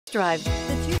Test drive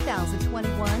the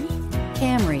 2021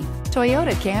 Camry.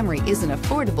 Toyota Camry is an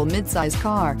affordable midsize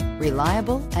car,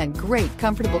 reliable and great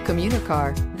comfortable commuter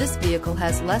car. This vehicle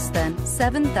has less than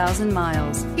 7,000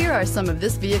 miles. Here are some of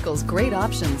this vehicle's great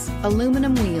options: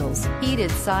 aluminum wheels,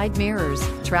 heated side mirrors,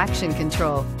 traction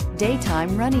control,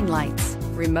 daytime running lights,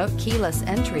 remote keyless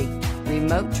entry,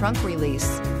 remote trunk release,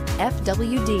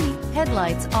 FWD,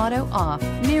 headlights auto off,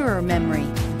 mirror memory,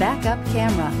 backup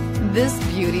camera. This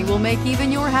beauty will make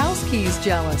even your house keys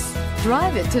jealous.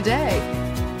 Drive it today.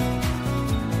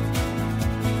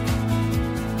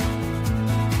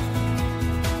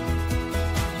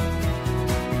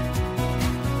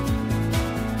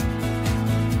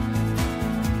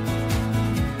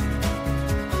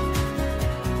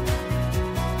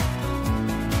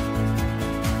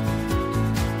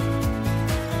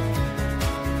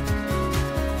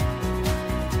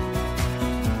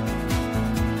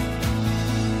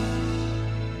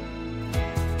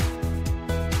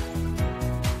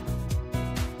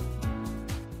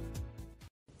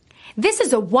 This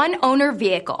is a one-owner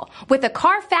vehicle with a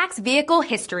CARFAX Vehicle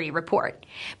History Report.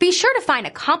 Be sure to find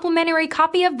a complimentary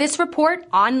copy of this report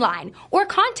online or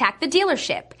contact the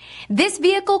dealership. This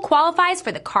vehicle qualifies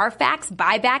for the CARFAX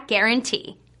buyback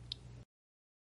guarantee.